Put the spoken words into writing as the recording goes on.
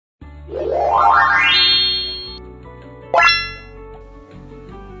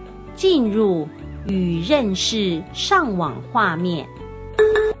进入与认识上网画面。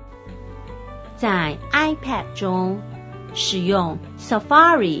在 iPad 中使用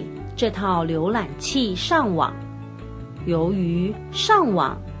Safari 这套浏览器上网，由于上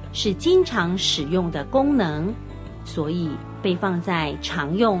网是经常使用的功能，所以被放在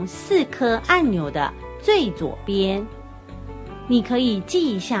常用4颗按钮的最左边。你可以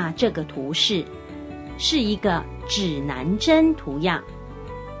记一下这个图示，是一个指南针图样，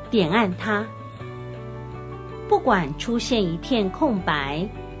点按它。不管出现一片空白，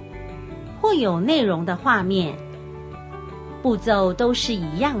或有内容的画面，步骤都是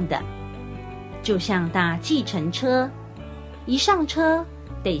一样的。就像搭计程车，一上车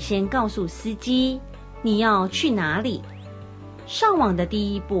得先告诉司机你要去哪里。上网的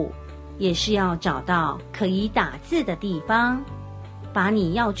第一步也是要找到可以打字的地方，把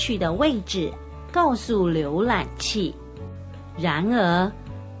你要去的位置告诉浏览器。然而，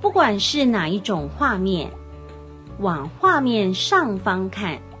不管是哪一种画面，往画面上方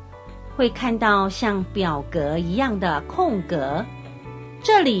看，会看到像表格一样的空格，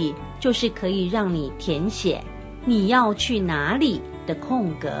这里就是可以让你填写你要去哪里的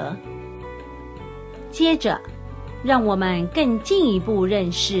空格。接着，让我们更进一步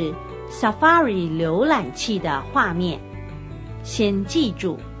认识 Safari 浏览器的画面。先记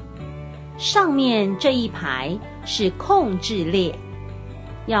住，上面这一排是控制列，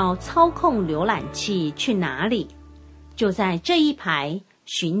要操控浏览器去哪里，就在这一排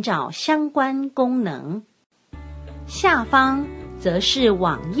寻找相关功能。下方则是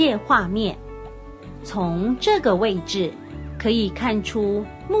网页画面，从这个位置可以看出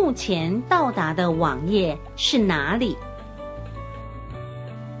目前到达的网页是哪里。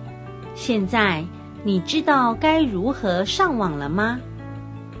现在你知道该如何上网了吗？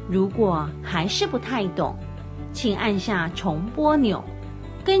如果还是不太懂，请按下重播钮，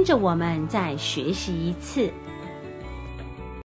跟着我们再学习一次。